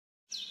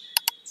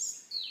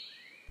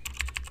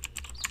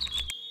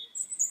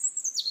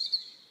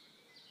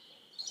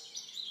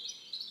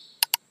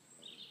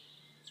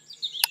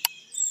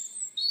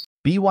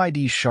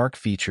BYD Shark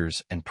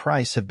features and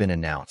price have been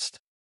announced.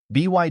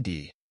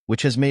 BYD,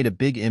 which has made a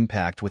big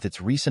impact with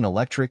its recent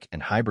electric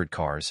and hybrid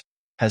cars,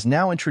 has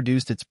now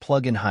introduced its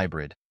plug-in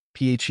hybrid,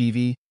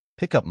 PHEV,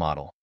 pickup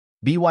model.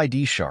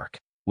 BYD Shark,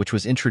 which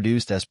was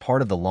introduced as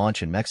part of the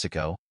launch in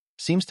Mexico,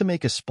 seems to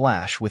make a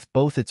splash with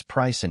both its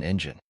price and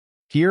engine.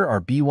 Here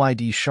are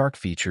BYD Shark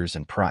features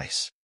and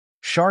price.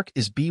 Shark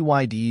is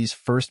BYD's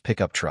first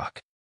pickup truck.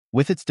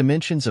 With its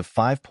dimensions of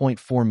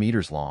 5.4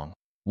 meters long,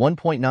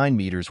 1.9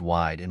 meters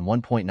wide and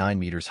 1.9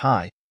 meters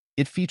high,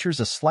 it features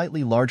a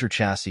slightly larger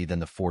chassis than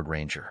the Ford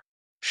Ranger.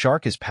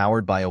 Shark is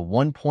powered by a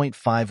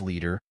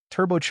 1.5-liter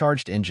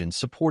turbocharged engine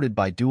supported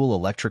by dual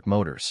electric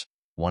motors,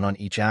 one on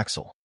each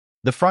axle.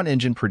 The front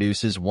engine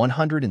produces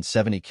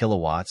 170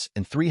 kilowatts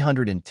and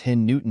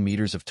 310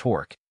 newton-meters of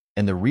torque,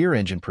 and the rear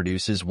engine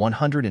produces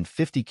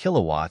 150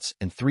 kilowatts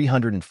and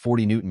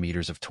 340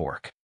 newton-meters of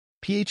torque.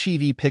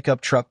 PHEV pickup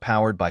truck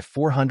powered by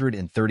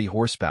 430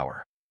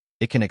 horsepower.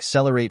 It can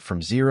accelerate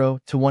from 0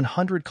 to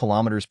 100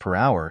 kilometers per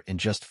hour in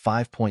just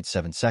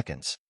 5.7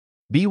 seconds.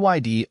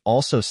 BYD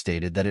also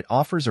stated that it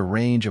offers a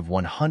range of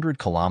 100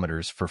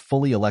 kilometers for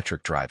fully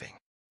electric driving.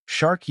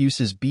 Shark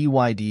uses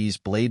BYD's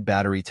Blade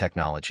battery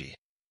technology.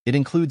 It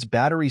includes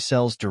battery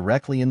cells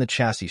directly in the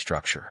chassis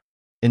structure.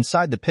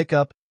 Inside the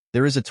pickup,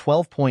 there is a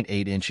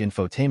 12.8-inch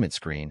infotainment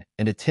screen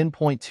and a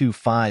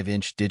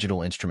 10.25-inch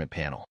digital instrument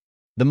panel.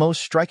 The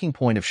most striking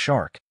point of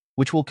Shark,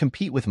 which will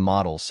compete with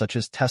models such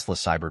as Tesla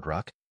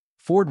Cybertruck,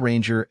 Ford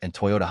Ranger, and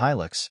Toyota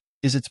Hilux,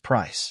 is its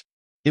price.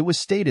 It was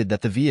stated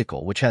that the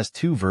vehicle, which has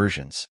two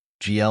versions,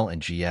 GL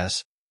and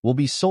GS, will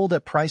be sold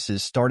at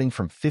prices starting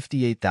from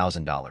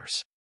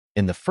 $58,000.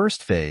 In the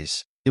first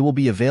phase, it will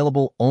be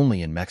available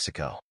only in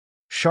Mexico.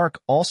 Shark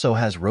also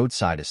has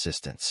roadside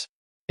assistance.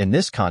 In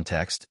this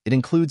context, it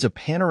includes a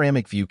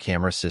panoramic view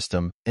camera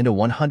system and a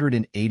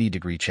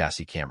 180-degree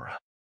chassis camera.